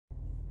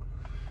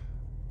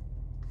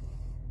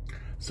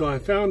So I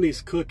found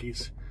these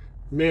cookies.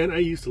 Man, I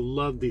used to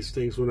love these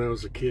things when I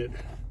was a kid.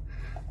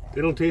 They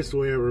don't taste the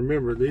way I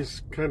remember.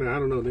 These kind of, I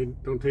don't know, they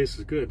don't taste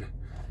as good.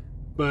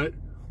 But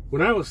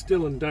when I was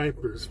still in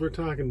diapers, we're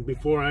talking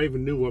before I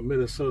even knew what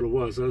Minnesota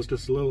was. I was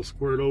just a little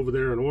squirt over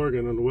there in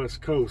Oregon on the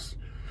West Coast.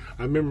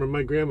 I remember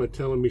my grandma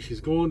telling me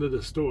she's going to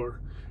the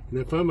store, and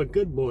if I'm a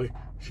good boy,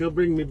 she'll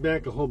bring me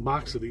back a whole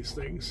box of these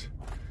things.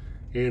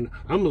 And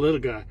I'm a little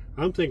guy.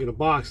 I'm thinking a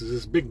box is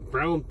this big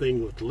brown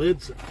thing with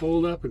lids that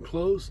fold up and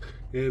close.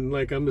 And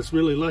like I'm this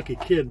really lucky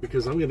kid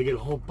because I'm going to get a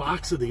whole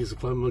box of these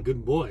if I'm a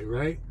good boy,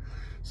 right?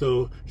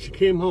 So she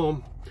came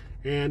home,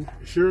 and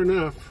sure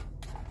enough,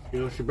 you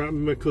know, she brought me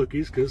my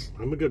cookies because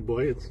I'm a good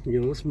boy. It's, you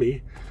know, it's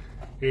me.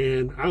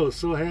 And I was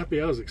so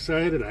happy. I was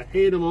excited. I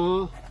ate them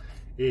all.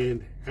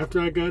 And after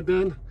I got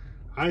done,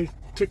 I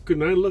took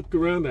and I looked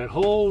around that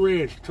whole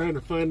ranch trying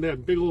to find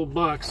that big old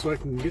box so I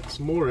can get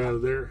some more out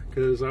of there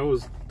because I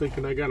was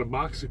thinking I got a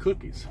box of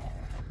cookies.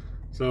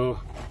 So,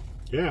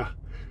 yeah.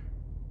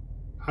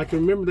 I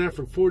can remember that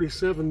from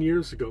 47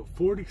 years ago.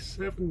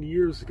 47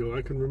 years ago,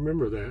 I can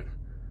remember that.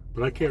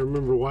 But I can't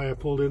remember why I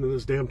pulled into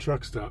this damn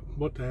truck stop.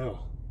 What the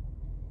hell?